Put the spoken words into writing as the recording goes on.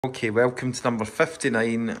Okay, welcome to number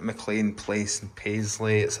 59 Mclean Place in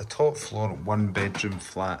Paisley. It's a top floor, one bedroom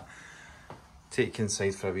flat. Take you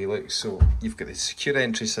inside for a wee look. So you've got the secure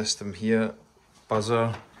entry system here,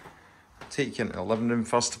 buzzer. Take you into the living room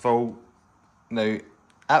first of all. Now,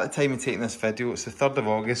 at the time of taking this video, it's the 3rd of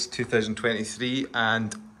August 2023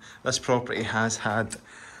 and this property has had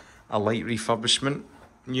a light refurbishment,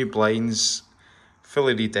 new blinds,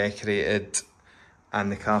 fully redecorated,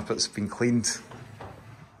 and the carpet's been cleaned.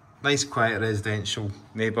 Nice quiet residential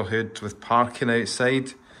neighbourhood with parking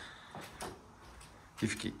outside.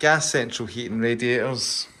 You've got gas central heating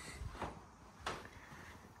radiators.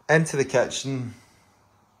 Into the kitchen.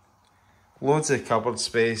 Loads of cupboard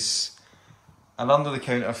space. An under the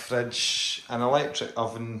counter fridge. An electric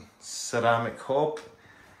oven, ceramic hob.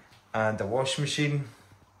 And a washing machine.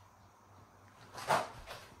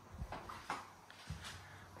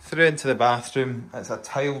 Through into the bathroom. It's a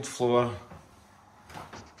tiled floor.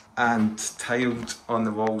 And tiled on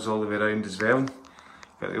the walls all the way around as well.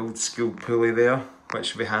 Got the old school pulley there,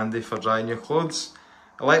 which will be handy for drying your clothes.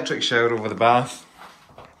 Electric shower over the bath.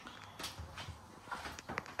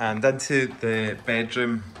 And into the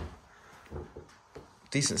bedroom.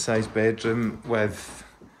 Decent sized bedroom with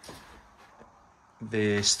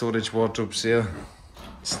the storage wardrobes there.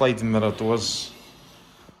 Sliding mirror doors.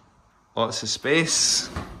 Lots of space.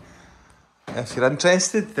 If you're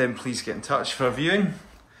interested, then please get in touch for a viewing.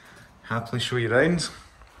 Happily show you around.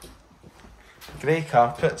 Grey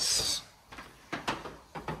carpets,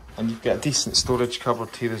 and you've got a decent storage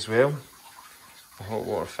cupboard here as well. The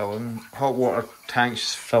hot water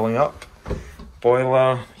tanks filling up,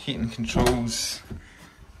 boiler, heating controls,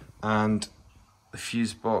 and the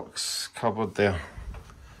fuse box cupboard there.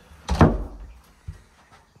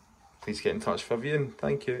 Please get in touch for a viewing.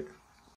 Thank you.